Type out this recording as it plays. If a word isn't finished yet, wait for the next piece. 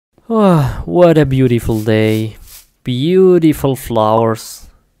Oh, what a beautiful day. Beautiful flowers.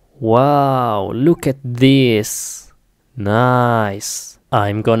 Wow, look at this. Nice.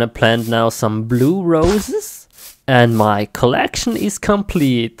 I'm gonna plant now some blue roses and my collection is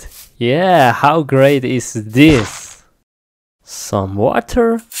complete. Yeah, how great is this? Some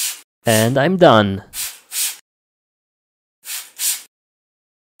water and I'm done.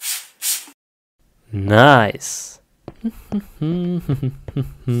 Nice.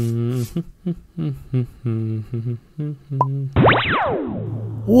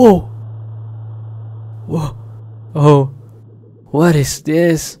 Whoa! Whoa! Oh, what is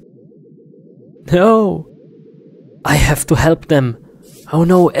this? No! I have to help them. Oh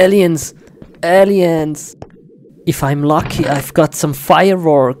no, aliens! Aliens! If I'm lucky, I've got some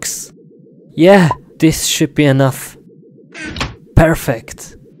fireworks. Yeah, this should be enough.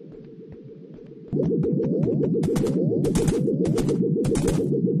 Perfect.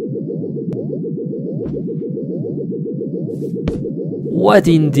 What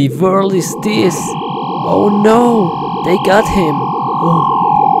in the world is this? Oh no, they got him.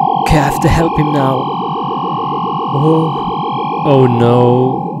 Oh, okay, I have to help him now. Oh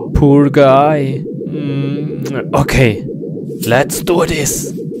no, poor guy. Okay, let's do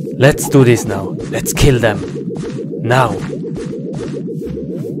this. Let's do this now. Let's kill them. Now.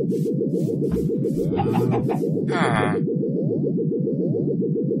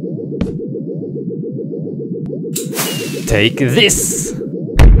 Take this.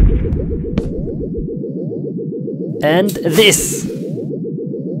 And this.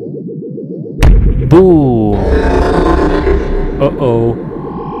 Boom. Uh-oh.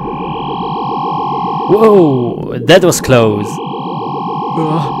 Whoa, that was close.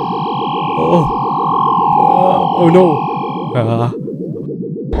 Oh no.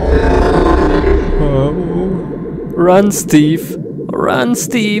 Run, Steve. Run,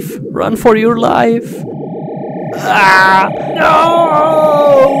 Steve. Run for your life. No!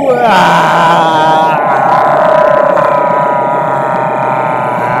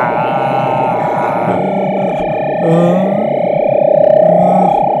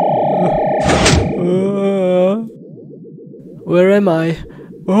 Where am I?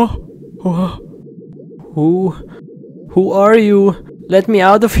 Who are you? Let me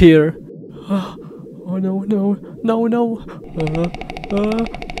out of here. Oh no.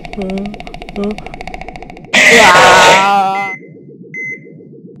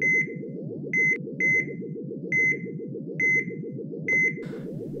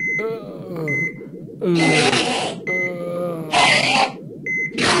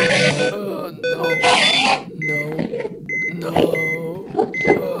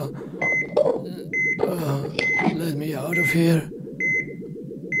 Let me out of here.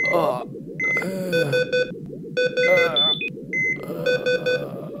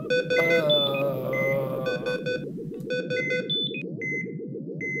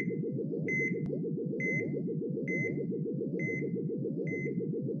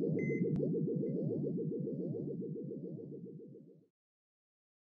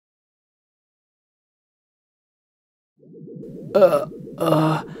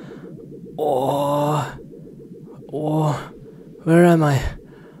 Where am I?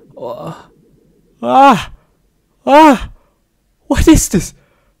 What is this?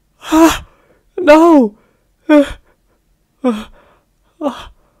 No!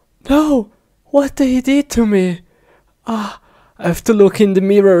 No! What they did to me? I have to look in the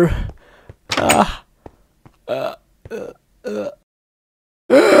mirror.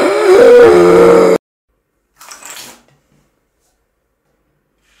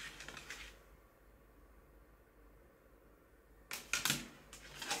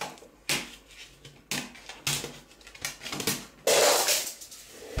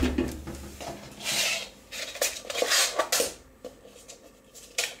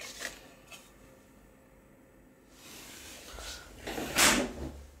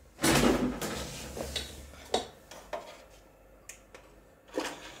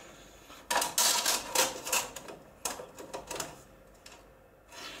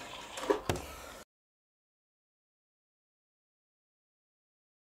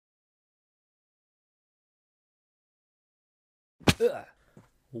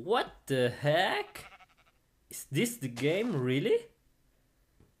 What the heck? Is this the game, really?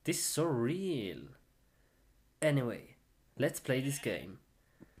 This is so real. Anyway, let's play this game.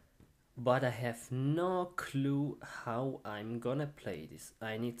 But I have no clue how I'm gonna play this.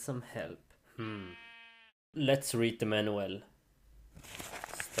 I need some help. Let's read the manual.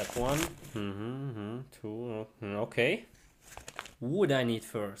 Step 1. 2. Okay. Wood I need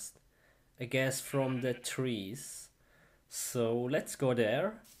first. I guess from the trees. So let's go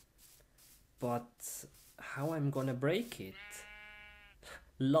there But how I'm gonna break it?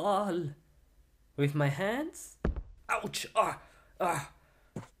 LOL! With my hands? Ouch!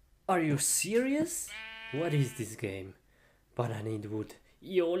 Are you serious? What is this game? But I need wood.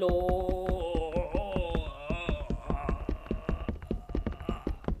 YOLO!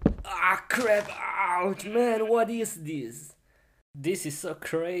 Ah, crap out, man, what is this? This is so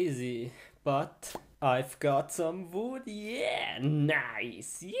crazy, but I've got some wood, yeah,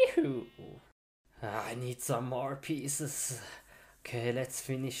 nice, yoo! I need some more pieces. Okay, let's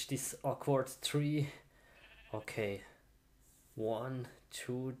finish this awkward tree. Okay, 1,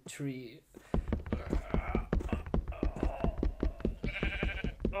 2, 3.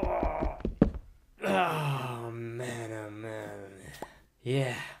 Oh man.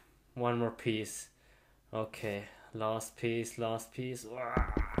 Yeah, one more piece. Okay, last piece.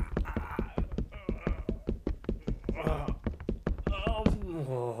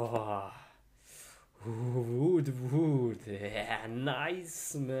 Wood. Yeah,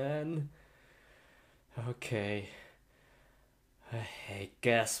 nice, man. Okay. Hey,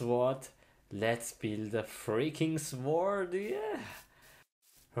 guess what? Let's build a freaking sword, yeah.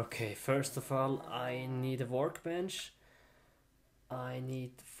 Okay, first of all, I need a workbench. I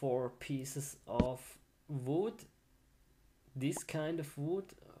need 4 pieces of wood. This kind of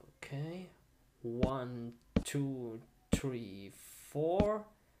wood. Okay. 1, 2, 3, 4.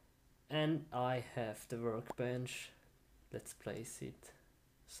 And I have the workbench. Let's place it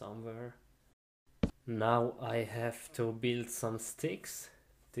somewhere. Now I have to build some sticks.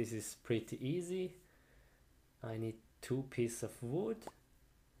 This is pretty easy. I need 2 pieces of wood.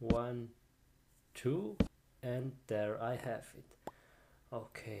 1, 2, and there I have it.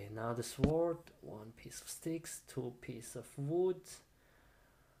 Okay, now the sword. 1 piece of sticks, 2 pieces of wood.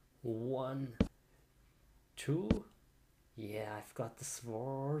 1, 2. Yeah, I've got the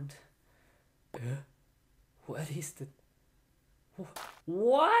sword. What is the...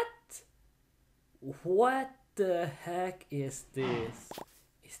 What? What the heck is this?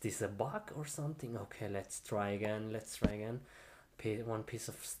 Is this a bug or something? Okay, let's try again. 1 piece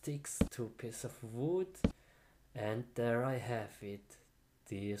of sticks, 2 pieces of wood, and there I have it.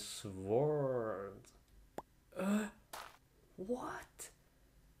 The sword. What?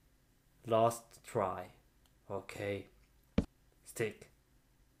 Last try. Okay. Stick.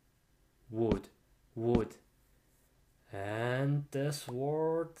 Wood. And the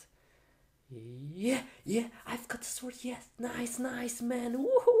sword. Yeah, I've got the sword. Yes, nice, man.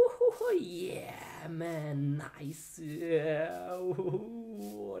 Woohoo, yeah, man, nice. Yeah.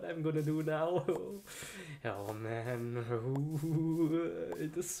 What I'm gonna do now? Oh man,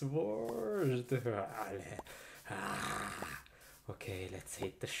 the sword. Okay, let's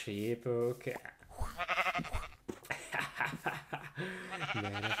hit the ship. Okay.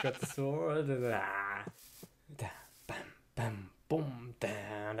 Man, I've got the sword. Bam, boom,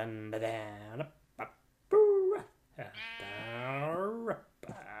 down, down, down,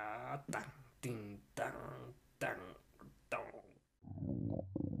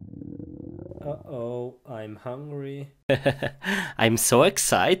 Uh-oh, I'm hungry. I'm so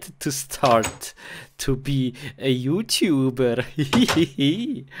excited to start to be a YouTuber.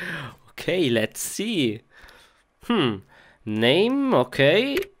 Okay, let's see. Name,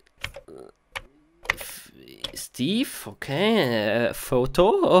 okay. Steve, okay.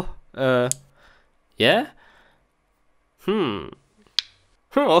 Photo, yeah.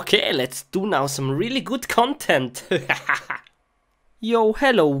 Okay, let's do now some really good content. Yo,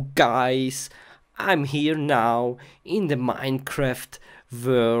 hello guys. I'm here now in the Minecraft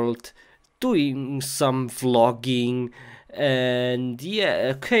world doing some vlogging, and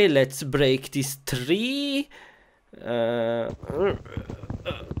yeah, okay, let's break this tree.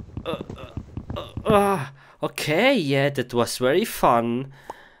 Okay, yeah, that was very fun.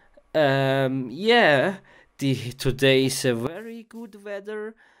 Yeah, today is a very good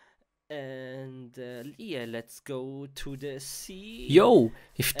weather, and yeah, let's go to the sea. Yo,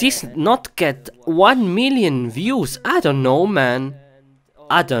 if this not get 1 million views, I don't know, man.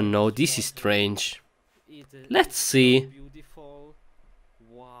 I don't know, this is strange. Let's see.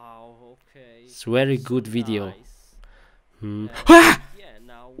 It's very good video.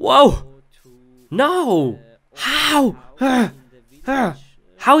 Whoa! No! How?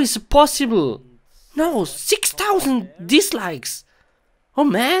 How is it possible? No, 6,000 dislikes! Oh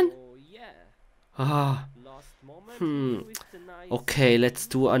man! Okay, let's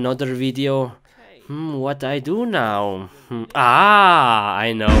do another video. What I do now?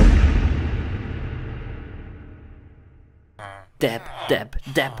 I know. Dab, dab,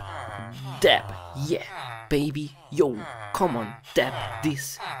 dab, dab. Yeah, baby. Yo, come on, dab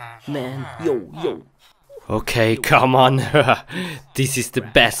this. man. Yo. Okay, come on. This is the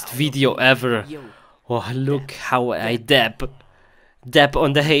best video ever. Oh, look how I dab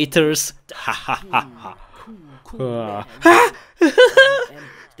on the haters.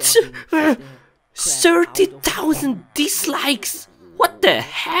 30,000 dislikes. What the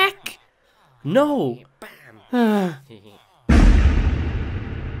heck? No. I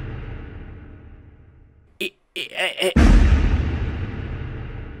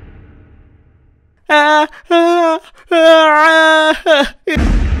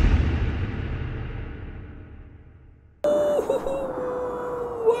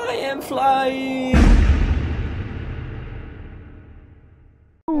am flying.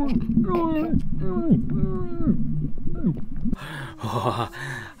 Oh,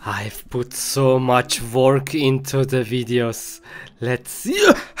 I've put so much work into the videos. Let's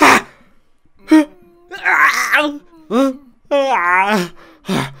see.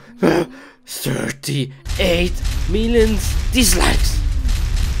 38 million dislikes.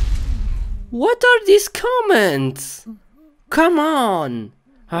 What are these comments? Come on.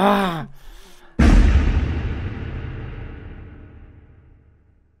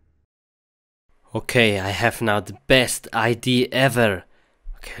 Okay, I have now the best idea ever.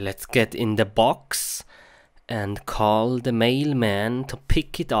 Okay, let's get in the box and call the mailman to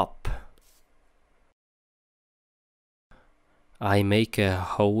pick it up. I make a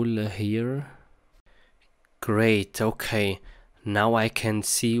hole here. Great, okay. Now I can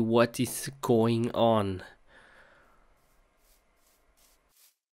see what is going on.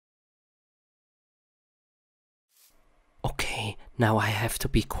 Okay, now I have to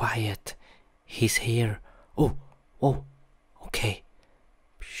be quiet. He's here. Oh, okay.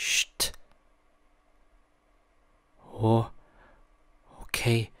 Shh. Oh,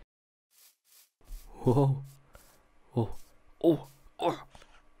 okay. Oh,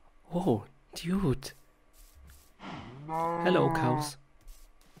 dude. Hello, cows.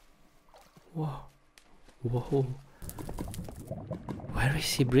 Whoa. Where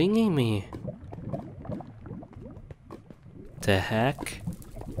is he bringing me? The heck?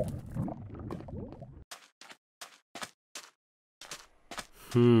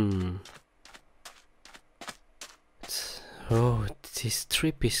 Oh, this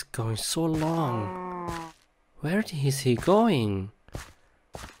trip is going so long. Where is he going?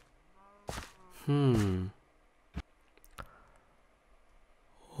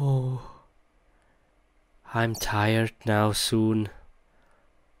 Oh, I'm tired now soon.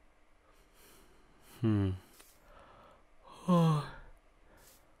 I'm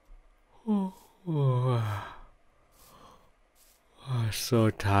so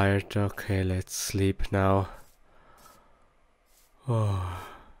tired. Okay, let's sleep now.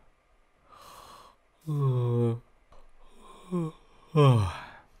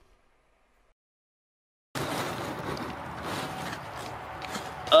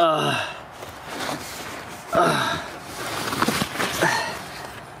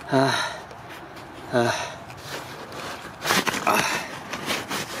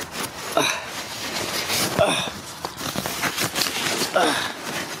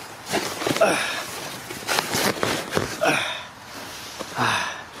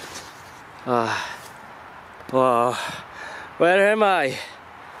 Where am I?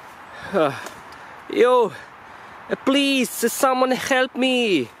 Yo, please, someone help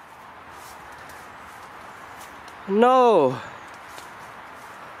me. No.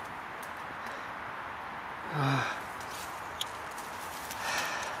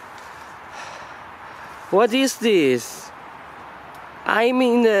 What is this? I'm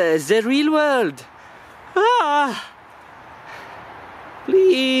in the real world.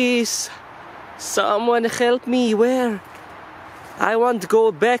 Please, someone help me. Where? I want to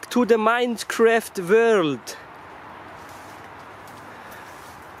go back to the Minecraft world.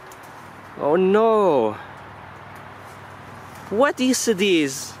 Oh no. What is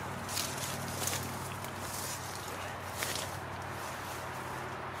this?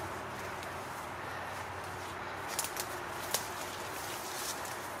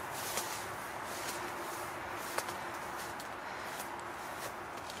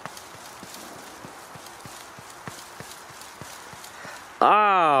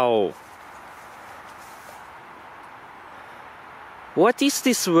 Ow! What is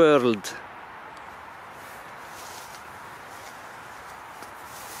this world?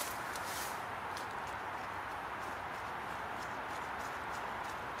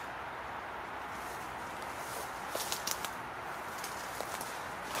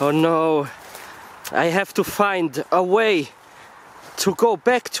 Oh no! I have to find a way to go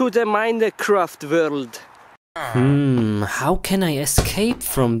back to the Minecraft world. How can I escape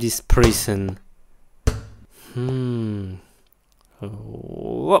from this prison?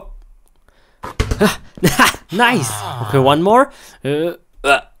 Oh. Nice! Okay, one more.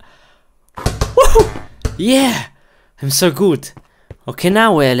 Yeah! I'm so good. Okay,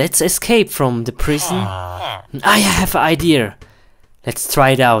 now let's escape from the prison. I have an idea. Let's try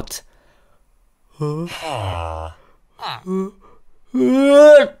it out.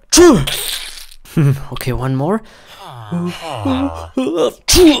 Okay, one more.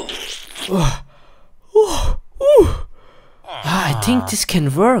 I think this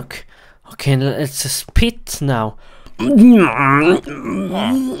can work. Okay, let's spit now. Okay,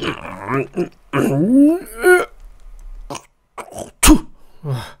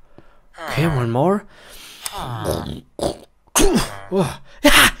 one more.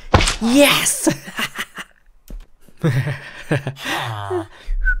 Yes!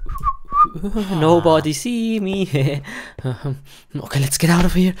 Nobody see me. Okay, let's get out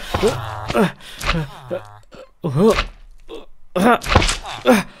of here.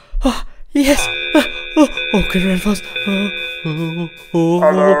 Yes! Okay, run fast.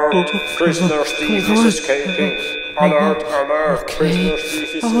 Alert! Prisoner Steve is escaping. Alert! Alert! Prisoner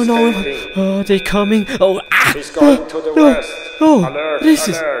Steve is escaping. They're coming. He's going to the west. Alert! This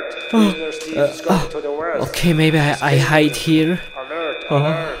is. Alert! Prisoner Steve is going to the west. Okay, maybe I hide here. Alert!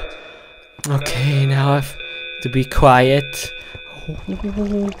 Alert! Okay, now I have to be quiet.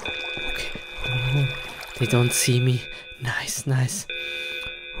 Okay. They don't see me. Nice, nice.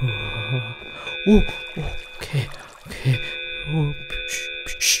 Okay, okay.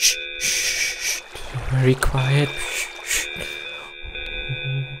 Very quiet.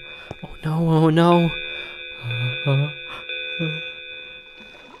 Oh no, oh no.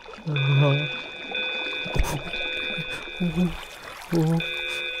 No!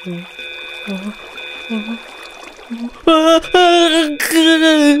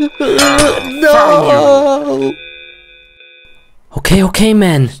 Okay, okay,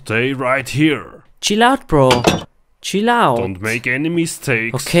 man. Stay right here. Chill out, bro. Chill out. Don't make any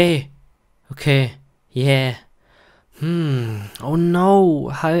mistakes. Okay. Okay. Yeah. Oh no.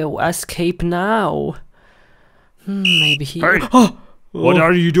 How escape now? Maybe he. Hey! What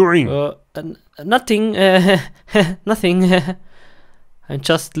are you doing? Nothing. Nothing. I'm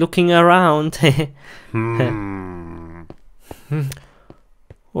just looking around.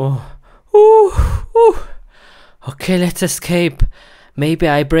 Okay, let's escape. Maybe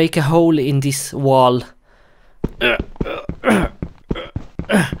I break a hole in this wall.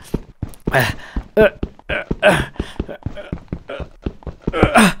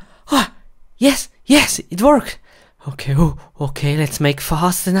 Yes, yes, it worked. Okay, okay, let's make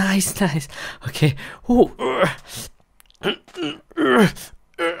fast. Nice, nice. Okay.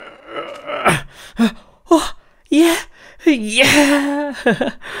 Yeah, yeah.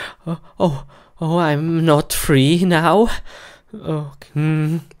 Oh, I'm not free now.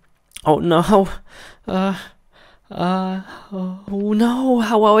 Okay. Oh no. Oh no.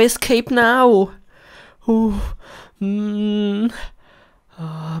 How I escape now?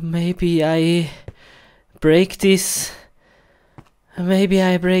 Maybe I break this. Maybe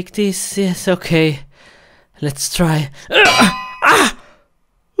I break this. Yes. Okay. Let's try.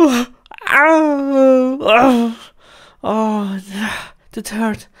 Oh, that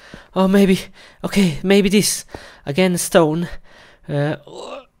hurt. Oh, maybe. Okay, maybe this. Again, stone.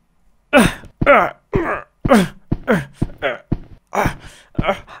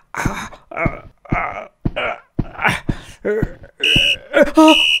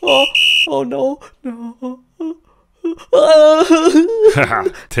 Oh no, no.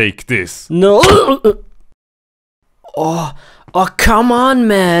 Take this. No. Oh, come on,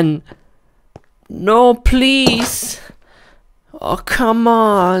 man. No, please. Oh, come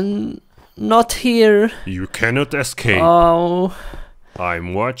on. Not here. You cannot escape. Oh.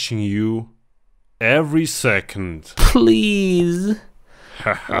 I'm watching you every second. Please.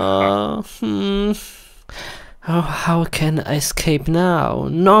 Oh, how can I escape now?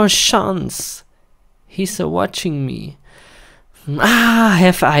 No chance. He's watching me. I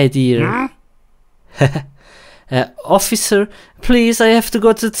have idea. Officer, please, I have to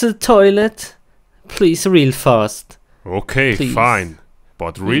go to the toilet. Please, real fast. Okay, please. Fine.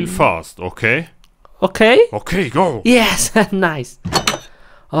 But real fast, okay? Okay? Okay, go. Yes, nice.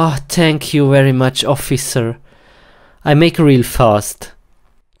 Oh, thank you very much, officer. I make real fast.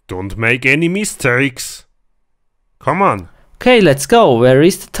 Don't make any mistakes. Come on. Okay, let's go. Where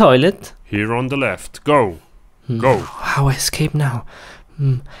is the toilet? Here on the left. Go. Go. How I escape now?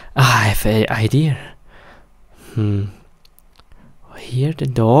 I have an idea. Here the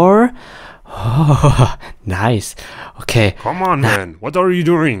door. Oh, nice. Okay. Come on, man. What are you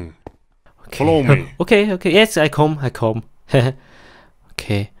doing? Okay. Follow me. Okay. Yes, I come.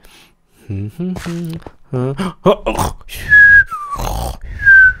 Okay.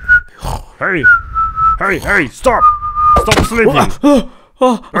 Hey, stop! Stop sleeping!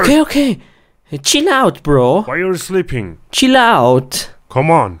 Okay. Chill out, bro. Why are you sleeping? Chill out.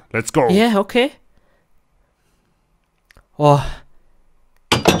 Come on, let's go. Yeah, okay. Oh,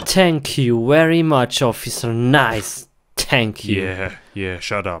 thank you very much, officer. Nice. Thank you. Yeah,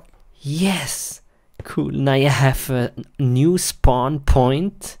 shut up. Yes. Cool. Now I have a new spawn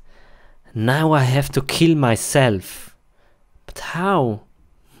point. Now I have to kill myself. But how?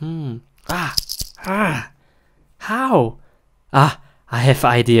 How? I have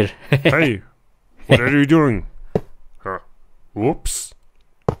idea. Hey, what are you doing? Whoops.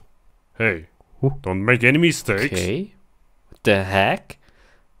 Hey, don't make any mistakes. Okay. What the heck?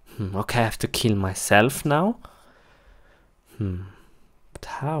 Okay, I have to kill myself now. But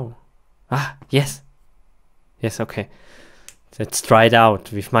how? Yes. Yes, okay. Let's try it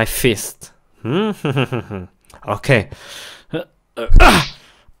out with my fist. Okay.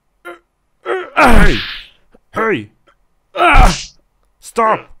 Hey!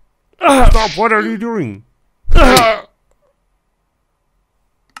 Stop! Stop! What are you doing?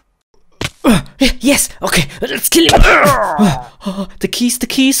 Yes. Okay. Let's kill him. The keys.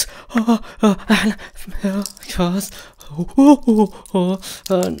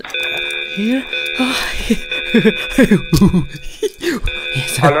 Here.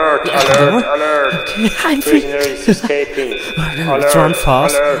 Yes. Alert! Okay, I'm free. Prisoner is escaping. Let's run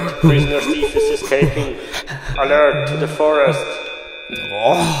fast. Alert! Prisoner thief is escaping. Alert to the forest.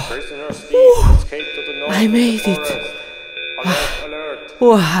 Prisoner thief escaped to the north. I made it. Alert!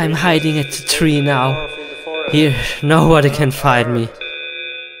 Oh, I'm hiding at the tree now. North in the forest. Here, nobody can find me.